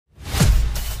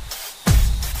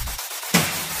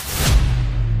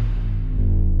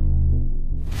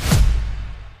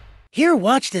Here,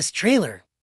 watch this trailer.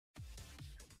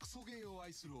 クソゲーを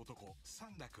愛する男サ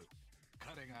ンラク。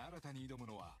彼が新たに挑む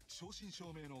のは正真正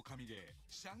銘の神ゲー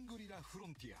シャングリラフロ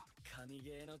ンティア。神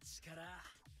ゲーの力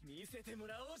見せても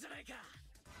らおうじゃないか。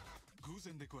偶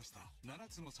然出くわした7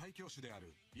つの最強種であ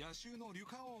る野獣のリュ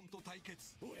カオーンと対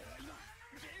決。俺は今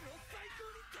ゲームを最高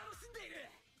に楽しんでいる。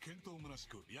健闘むな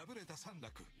しく敗れたサンラ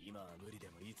ク。今は無理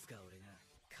でもいつか俺が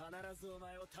必ずお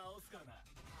前を倒すからな。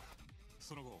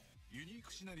その後ユニー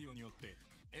クシナリオによって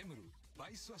エムル、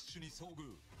バイスワッシュに遭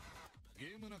遇。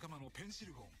ゲーム仲間のペンシ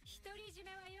ルゴン、独り占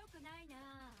めは良くないな。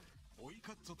オイ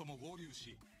カッツォとも合流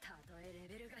し、たとえ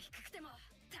レベルが低くても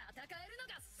戦えるの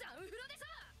がシャンフロでさ。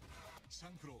シ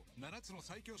ャンフロ7つの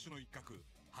最強種の一角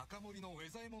墓守のウェ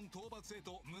ザエモン討伐へ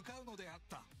と向かうのであっ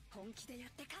た。本気でや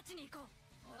って勝ちに行こ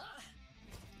う。ああ、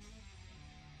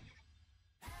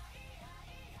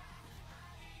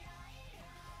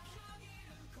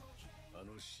あ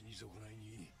の死に損ない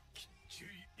にきっちり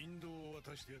引導を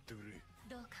渡してやってくれ。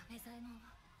どうかウェザエモン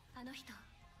をあの人を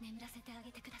眠らせてあ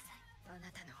げてください。あな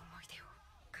たの思い出を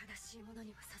悲しいものに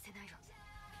はさせないわ。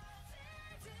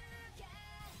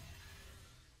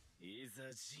いざ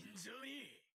尋常に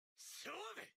勝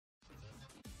負。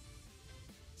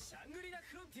シャングリラ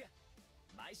フロンティア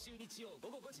毎週日曜午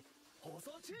後5時放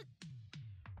送中。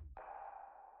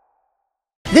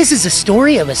 This is a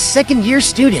story of a second-year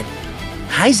student,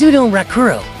 Hizutome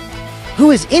Rakurou,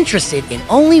 who is interested in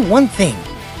only one thing,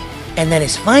 and that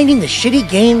is finding the shitty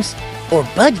games, or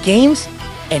bud games,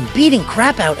 and beating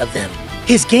crap out of them.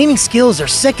 His gaming skills are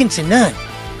second to none,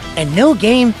 and no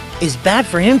game is bad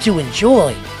for him to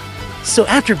enjoy. So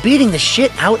after beating the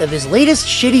shit out of his latest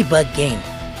shitty bud game,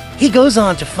 he goes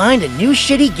on to find a new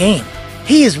shitty game.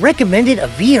 He is recommended a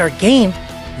VR game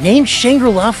named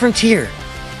Shangri-La Frontier,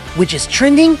 which is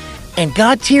trending and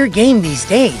god-tier game these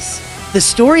days. The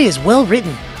story is well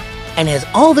written and has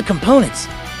all the components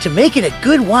to make it a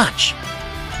good watch.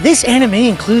 This anime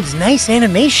includes nice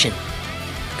animation,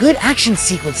 good action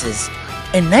sequences,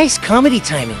 and nice comedy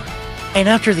timing. And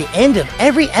after the end of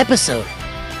every episode,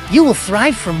 you will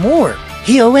thrive for more.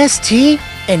 The OST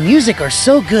and music are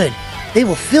so good, they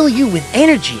will fill you with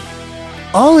energy.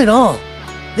 All in all,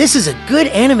 this is a good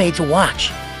anime to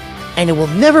watch, and it will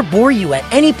never bore you at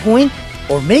any point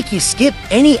or make you skip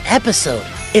any episode.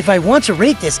 If I want to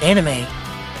rate this anime,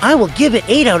 I will give it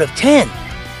 8 out of 10.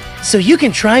 So you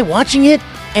can try watching it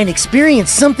and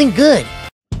experience something good.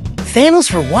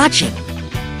 Thanos for watching.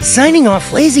 Signing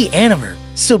off, Lazy Animer.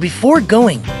 So before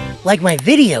going, like my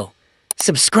video,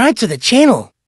 subscribe to the channel.